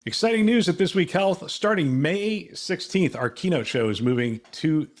Exciting news at This Week Health. Starting May 16th, our keynote show is moving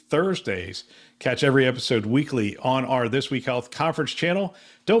to Thursdays. Catch every episode weekly on our This Week Health conference channel.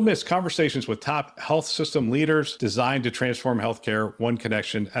 Don't miss conversations with top health system leaders designed to transform healthcare one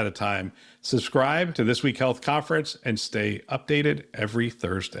connection at a time. Subscribe to This Week Health conference and stay updated every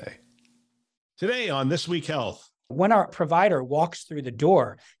Thursday. Today on This Week Health. When our provider walks through the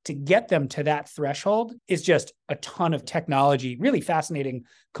door, to get them to that threshold is just a ton of technology, really fascinating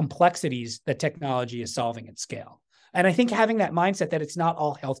complexities that technology is solving at scale. And I think having that mindset that it's not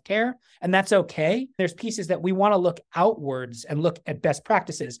all healthcare, and that's okay. There's pieces that we want to look outwards and look at best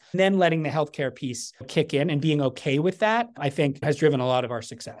practices, and then letting the healthcare piece kick in and being okay with that, I think has driven a lot of our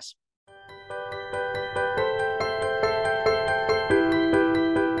success.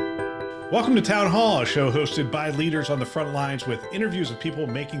 Welcome to Town Hall, a show hosted by leaders on the front lines with interviews of people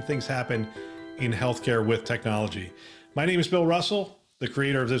making things happen in healthcare with technology. My name is Bill Russell, the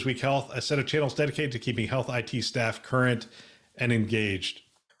creator of This Week Health, a set of channels dedicated to keeping health IT staff current and engaged.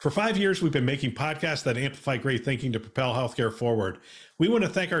 For 5 years, we've been making podcasts that amplify great thinking to propel healthcare forward. We want to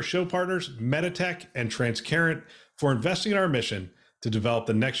thank our show partners, Meditech and Transcarent, for investing in our mission to develop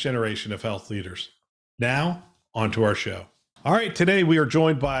the next generation of health leaders. Now, on to our show. All right, today we are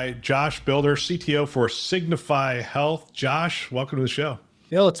joined by Josh Builder, CTO for Signify Health. Josh, welcome to the show.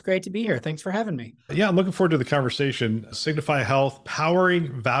 Bill, it's great to be here. Thanks for having me. Yeah, I'm looking forward to the conversation. Signify Health,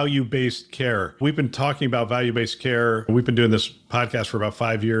 powering value-based care. We've been talking about value-based care. We've been doing this podcast for about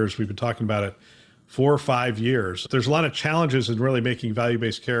 5 years. We've been talking about it 4 or 5 years. There's a lot of challenges in really making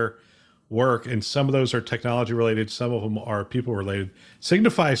value-based care work, and some of those are technology related. Some of them are people related.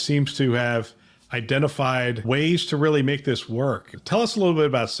 Signify seems to have identified ways to really make this work. Tell us a little bit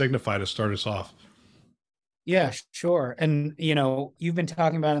about Signify to start us off. Yeah, sure. And, you've been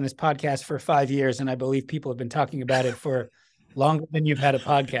talking about it on this podcast for 5 years, and I believe people have been talking about it for longer than you've had a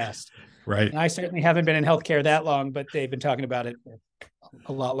podcast. Right. And I certainly haven't been in healthcare that long, but they've been talking about it for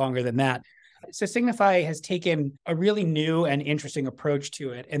a lot longer than that. So Signify has taken a really new and interesting approach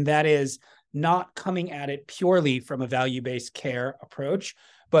to it, and that is not coming at it purely from a value-based care approach,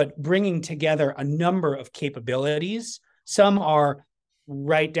 but bringing together a number of capabilities. Some are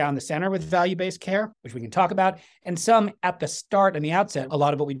right down the center with value-based care, which we can talk about, and some at the start and the outset. A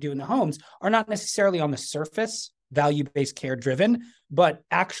lot of what we do in the homes are not necessarily on the surface value-based care driven, but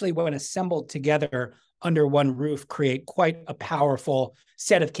actually when assembled together under one roof, create quite a powerful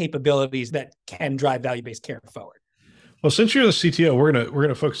set of capabilities that can drive value-based care forward. Well, since you're the CTO, we're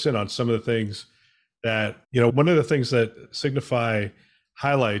gonna focus in on some of the things that, one of the things that Signify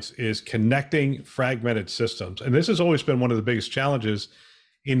highlights is connecting fragmented systems. And this has always been one of the biggest challenges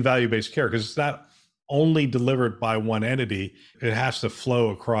in value-based care because it's not only delivered by one entity, it has to flow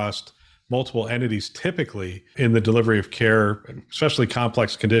across multiple entities typically in the delivery of care, especially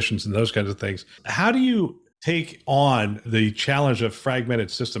complex conditions and those kinds of things. How do you take on the challenge of fragmented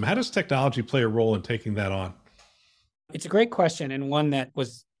system? How does technology play a role in taking that on? It's a great question, and one that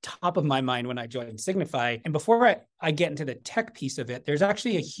was top of my mind when I joined Signify. And before I get into the tech piece of it, there's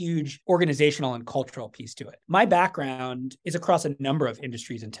actually a huge organizational and cultural piece to it. My background is across a number of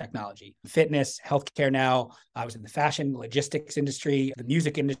industries in technology, fitness, healthcare now. I was in the fashion, logistics industry, the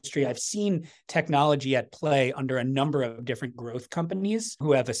music industry. I've seen technology at play under a number of different growth companies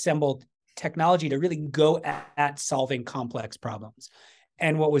who have assembled technology to really go at solving complex problems.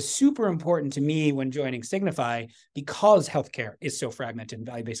 And what was super important to me when joining Signify, because healthcare is so fragmented and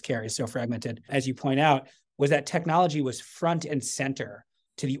value-based care is so fragmented, as you point out, was that technology was front and center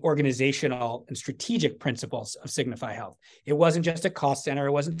to the organizational and strategic principles of Signify Health. It wasn't just a cost center.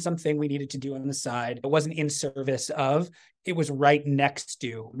 It wasn't something we needed to do on the side. It wasn't in service of. It was right next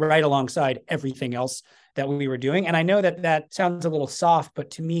to, right alongside everything else that we were doing. And I know that that sounds a little soft,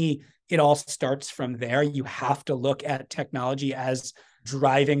 but to me, it all starts from there. You have to look at technology as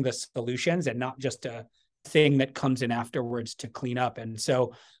driving the solutions and not just a thing that comes in afterwards to clean up. And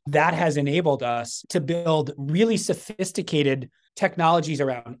so that has enabled us to build really sophisticated technologies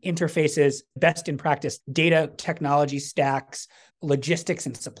around interfaces, best in practice data technology stacks, logistics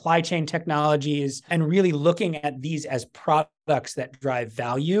and supply chain technologies, and really looking at these as products that drive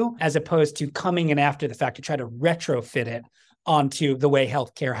value, as opposed to coming in after the fact to try to retrofit it onto the way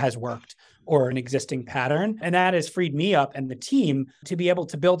healthcare has worked or an existing pattern. And that has freed me up and the team to be able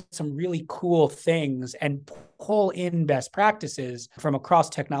to build some really cool things and pull in best practices from across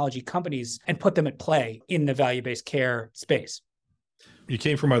technology companies and put them at play in the value-based care space. You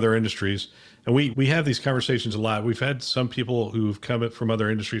came from other industries, and we have these conversations a lot. We've had some people who've come from other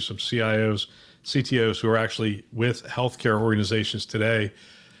industries, some CIOs, CTOs who are actually with healthcare organizations today.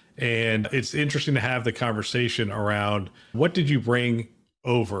 And it's interesting to have the conversation around what did you bring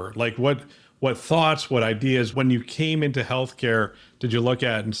over? Like what thoughts, what ideas when you came into healthcare did you look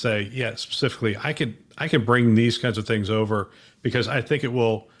at and say, yeah, specifically, I could bring these kinds of things over because I think it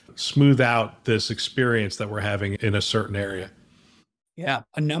will smooth out this experience that we're having in a certain area? Yeah,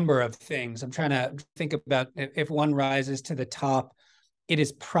 a number of things. I'm trying to think about if one rises to the top. It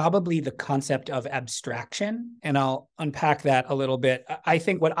is probably the concept of abstraction. And I'll unpack that a little bit. I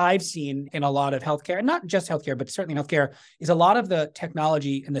think what I've seen in a lot of healthcare, and not just healthcare, but certainly healthcare, is a lot of the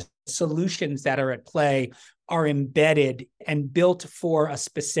technology and the solutions that are at play are embedded and built for a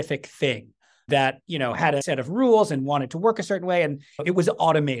specific thing that had a set of rules and wanted to work a certain way, and it was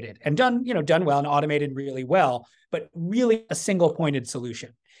automated and done well and automated really well, but really a single pointed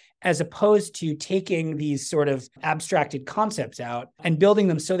solution, as opposed to taking these sort of abstracted concepts out and building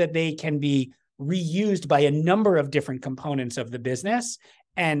them so that they can be reused by a number of different components of the business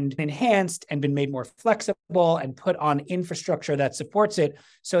and enhanced and been made more flexible and put on infrastructure that supports it,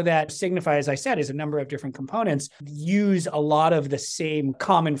 so that Signify, as I said, is a number of different components, use a lot of the same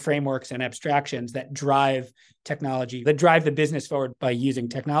common frameworks and abstractions that drive technology, that drive the business forward by using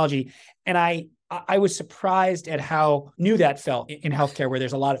technology. And I was surprised at how new that felt in healthcare, where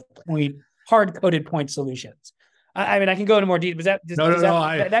there's a lot of hard-coded point solutions. I mean, I can go into more detail. No.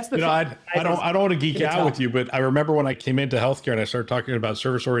 That's the. I don't want to geek out with you, but I remember when I came into healthcare and I started talking about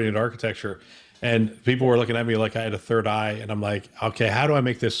service-oriented architecture, and people were looking at me like I had a third eye, and I'm like, okay, how do I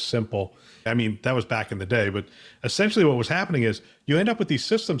make this simple? I mean, that was back in the day, but essentially what was happening is you end up with these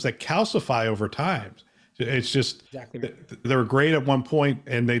systems that calcify over time. It's just exactly right. They were great at one point,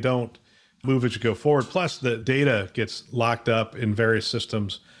 and they don't move as you go forward. Plus, the data gets locked up in various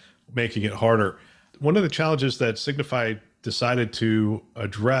systems, making it harder. One of the challenges that Signify decided to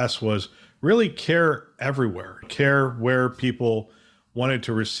address was really care everywhere, care where people wanted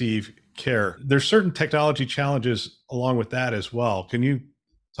to receive care. There's certain technology challenges along with that as well. Can you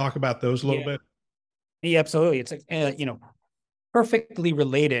talk about those a little bit? Yeah, absolutely. It's perfectly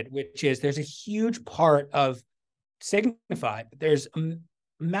related, which is there's a huge part of Signify. There's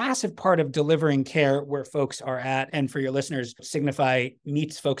massive part of delivering care where folks are at. And for your listeners, Signify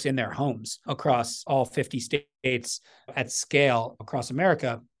meets folks in their homes across all 50 states at scale across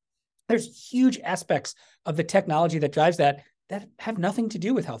America. There's huge aspects of the technology that drives that have nothing to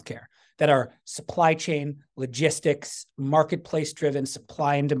do with healthcare, that are supply chain, logistics, marketplace-driven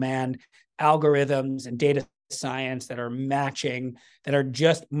supply and demand, algorithms and data science that are matching, that are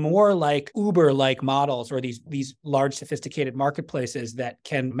just more like Uber-like models, or these large sophisticated marketplaces that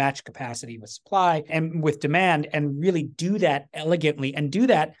can match capacity with supply and with demand, and really do that elegantly and do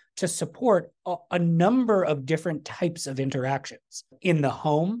that to support a number of different types of interactions in the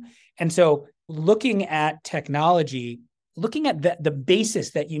home. And so looking at technology, looking at the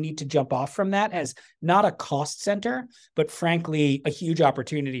basis that you need to jump off from that as not a cost center, but frankly, a huge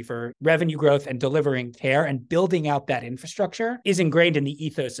opportunity for revenue growth and delivering care and building out that infrastructure is ingrained in the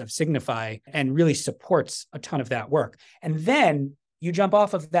ethos of Signify and really supports a ton of that work. And then you jump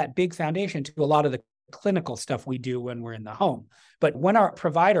off of that big foundation to a lot of the clinical stuff we do when we're in the home. But when our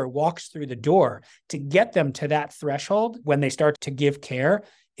provider walks through the door, to get them to that threshold when they start to give care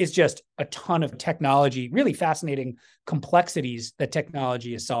is just a ton of technology, really fascinating complexities that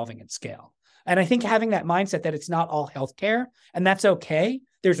technology is solving at scale. And I think having that mindset that it's not all healthcare, and that's okay.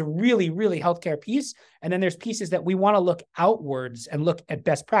 There's a really, really healthcare piece. And then there's pieces that we want to look outwards and look at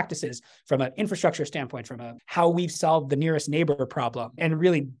best practices from an infrastructure standpoint, from how we've solved the nearest neighbor problem, and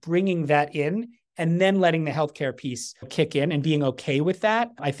really bringing that in and then letting the healthcare piece kick in and being okay with that,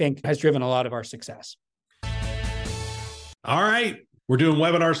 I think has driven a lot of our success. All right. We're doing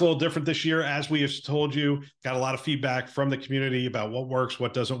webinars a little different this year. As we have told you, got a lot of feedback from the community about what works,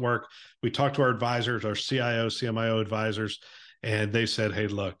 what doesn't work. We talked to our advisors, our CIO, CMIO advisors, and they said, hey,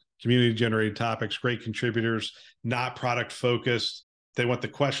 look, community generated topics, great contributors, not product focused. They want the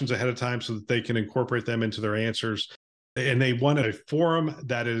questions ahead of time so that they can incorporate them into their answers. And they want a forum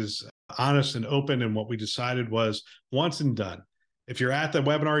that is honest and open. And what we decided was once and done. If you're at the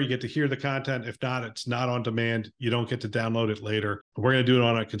webinar, you get to hear the content. If not, it's not on demand. You don't get to download it later. We're going to do it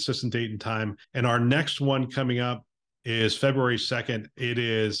on a consistent date and time. And our next one coming up is February 2nd. It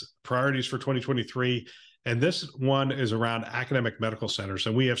is priorities for 2023. And this one is around academic medical centers.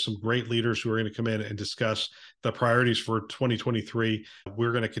 And we have some great leaders who are going to come in and discuss the priorities for 2023.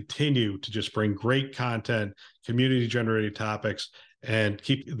 We're going to continue to just bring great content, community generated topics, and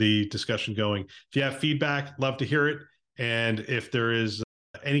keep the discussion going. If you have feedback, love to hear it. And if there is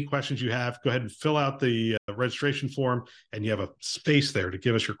any questions you have, go ahead and fill out the registration form, and you have a space there to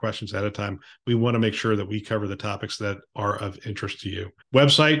give us your questions ahead of time. We want to make sure that we cover the topics that are of interest to you.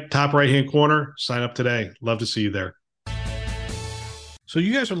 Website, top right-hand corner, sign up today. Love to see you there. So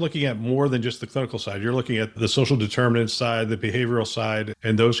you guys are looking at more than just the clinical side. You're looking at the social determinants side, the behavioral side,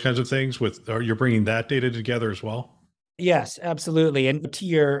 and those kinds of things you're bringing that data together as well? Yes, absolutely. And to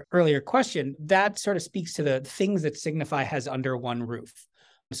your earlier question, that sort of speaks to the things that Signify has under one roof.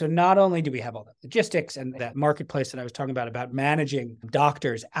 So not only do we have all the logistics and that marketplace that I was talking about managing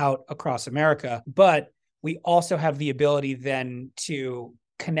doctors out across America, but we also have the ability then to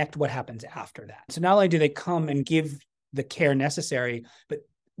connect what happens after that. So not only do they come and give the care necessary, but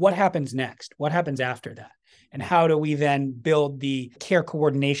what happens next? What happens after that? And how do we then build the care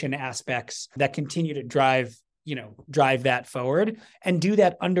coordination aspects that continue to drive that forward and do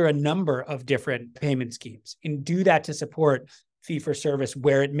that under a number of different payment schemes and do that to support fee for service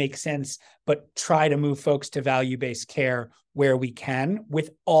where it makes sense, but try to move folks to value-based care where we can with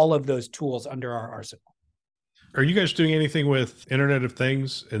all of those tools under our arsenal. Are you guys doing anything with Internet of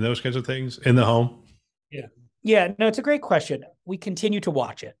Things and those kinds of things in the home? Yeah, no, it's a great question. We continue to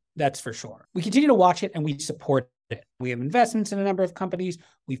watch it. That's for sure. We continue to watch it and we support it. We have investments in a number of companies.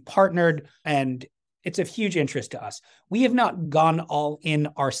 We've partnered and it's of huge interest to us. We have not gone all in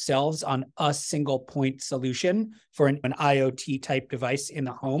ourselves on a single point solution for an IoT type device in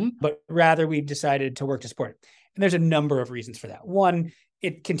the home, but rather we've decided to work to support it. And there's a number of reasons for that. One,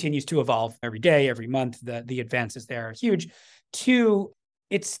 it continues to evolve every day, every month. The advances there are huge. Two,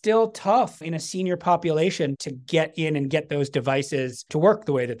 it's still tough in a senior population to get in and get those devices to work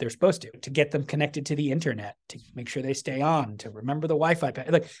the way that they're supposed to get them connected to the internet, to make sure they stay on, to remember the Wi-Fi,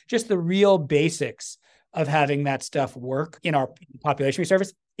 like just the real basics of having that stuff work in our population we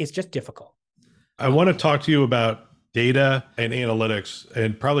service is just difficult. I want to talk to you about data and analytics,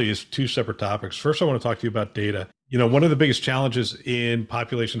 and probably is two separate topics. First, I want to talk to you about data. One of the biggest challenges in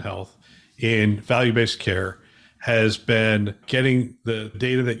population health, in value-based care, has been getting the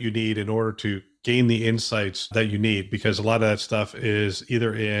data that you need in order to gain the insights that you need, because a lot of that stuff is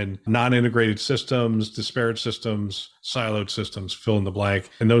either in non-integrated systems, disparate systems, siloed systems, fill in the blank.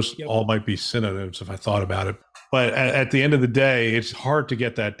 And those all might be synonyms if I thought about it. But at the end of the day, it's hard to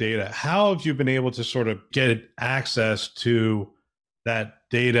get that data. How have you been able to sort of get access to that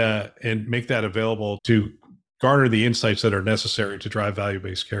data and make that available to garner the insights that are necessary to drive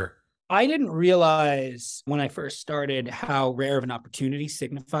value-based care? I didn't realize when I first started how rare of an opportunity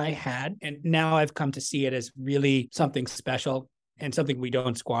Signify had. And now I've come to see it as really something special and something we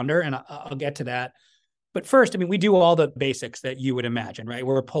don't squander. And I'll get to that. But first, we do all the basics that you would imagine, right?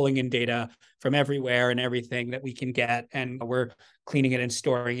 We're pulling in data from everywhere and everything that we can get, and we're cleaning it and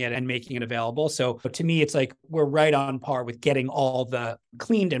storing it and making it available. So to me, it's like we're right on par with getting all the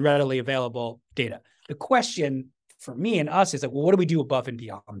cleaned and readily available data. The question for me and us is like, well, what do we do above and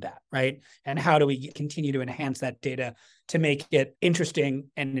beyond that, right? And how do we continue to enhance that data to make it interesting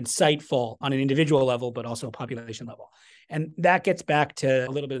and insightful on an individual level, but also a population level? And that gets back to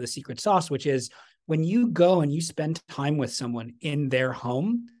a little bit of the secret sauce, which is when you go and you spend time with someone in their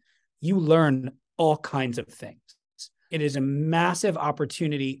home, you learn all kinds of things. It is a massive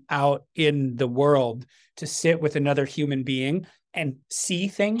opportunity out in the world to sit with another human being and see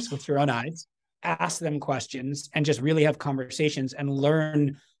things with your own eyes, ask them questions, and just really have conversations and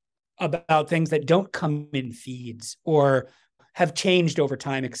learn about things that don't come in feeds or have changed over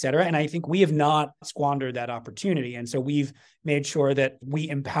time, et cetera. And I think we have not squandered that opportunity. And so we've made sure that we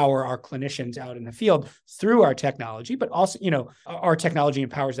empower our clinicians out in the field through our technology, but also, our technology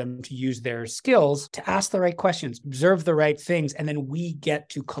empowers them to use their skills to ask the right questions, observe the right things, and then we get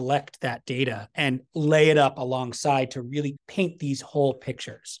to collect that data and lay it up alongside to really paint these whole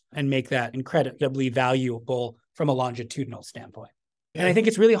pictures and make that incredibly valuable from a longitudinal standpoint. And I think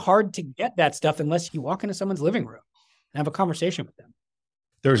it's really hard to get that stuff unless you walk into someone's living room and have a conversation with them.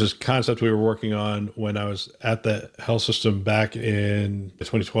 There's this concept we were working on when I was at the health system back in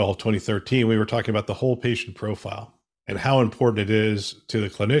 2012, 2013. We were talking about the whole patient profile and how important it is to the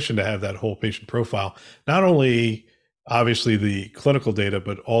clinician to have that whole patient profile. Not only obviously the clinical data,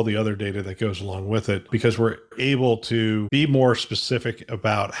 but all the other data that goes along with it, because we're able to be more specific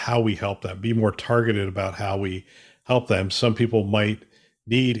about how we help them, be more targeted about how we help them. Some people might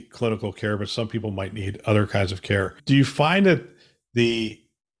need clinical care, but some people might need other kinds of care. Do you find that the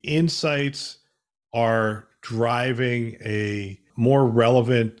insights are driving a more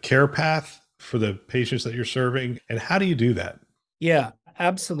relevant care path for the patients that you're serving? And how do you do that? Yeah,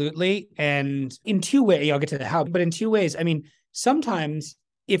 absolutely. And in two ways, I'll get to the how, but in two ways, sometimes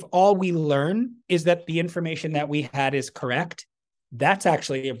if all we learn is that the information that we had is correct, that's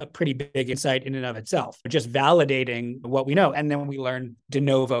actually a pretty big insight in and of itself, just validating what we know. And then we learn de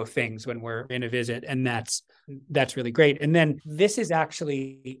novo things when we're in a visit. And that's really great. And then this is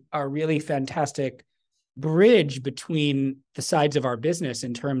actually a really fantastic bridge between the sides of our business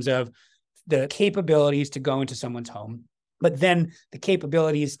in terms of the capabilities to go into someone's home, but then the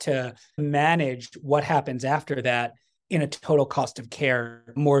capabilities to manage what happens after that in a total cost of care,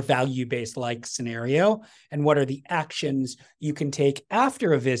 more value-based like scenario. And what are the actions you can take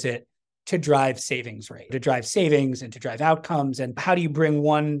after a visit to drive savings rate, to drive savings and to drive outcomes? And how do you bring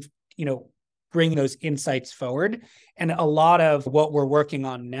bring those insights forward? And a lot of what we're working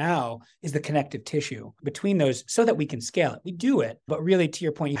on now is the connective tissue between those so that we can scale it. We do it, but really to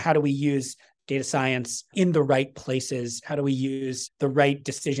your point, how do we use data science in the right places? How do we use the right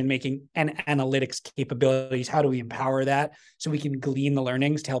decision-making and analytics capabilities? How do we empower that so we can glean the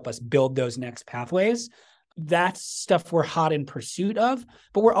learnings to help us build those next pathways? That's stuff we're hot in pursuit of,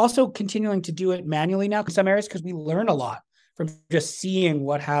 but we're also continuing to do it manually now in some areas because we learn a lot from just seeing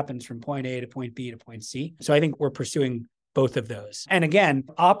what happens from point A to point B to point C. So I think we're pursuing both of those. And again,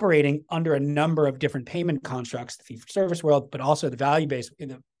 operating under a number of different payment constructs, the fee-for-service world, but also the value-based, in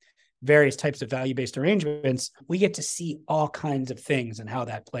the various types of value-based arrangements, we get to see all kinds of things and how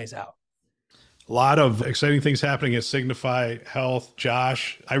that plays out. A lot of exciting things happening at Signify Health.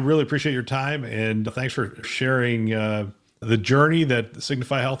 Josh, I really appreciate your time and thanks for sharing the journey that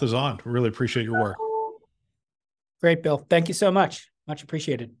Signify Health is on. Really appreciate your work. Great, Bill. Thank you so much. Much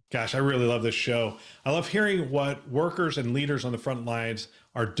appreciated. Gosh, I really love this show. I love hearing what workers and leaders on the front lines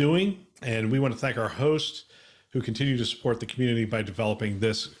are doing. And we want to thank our hosts who continue to support the community by developing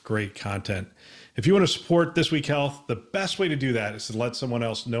this great content. If you want to support This Week Health, the best way to do that is to let someone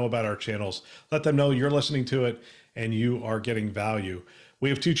else know about our channels. Let them know you're listening to it and you are getting value. We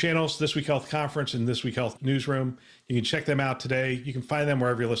have two channels, This Week Health Conference and This Week Health Newsroom. You can check them out today. You can find them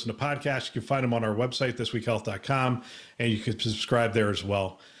wherever you listen to podcasts. You can find them on our website, thisweekhealth.com, and you can subscribe there as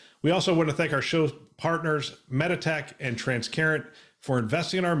well. We also want to thank our show partners, Meditech and Transcarent, for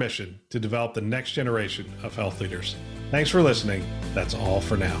investing in our mission to develop the next generation of health leaders. Thanks for listening. That's all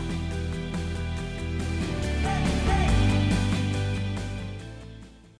for now.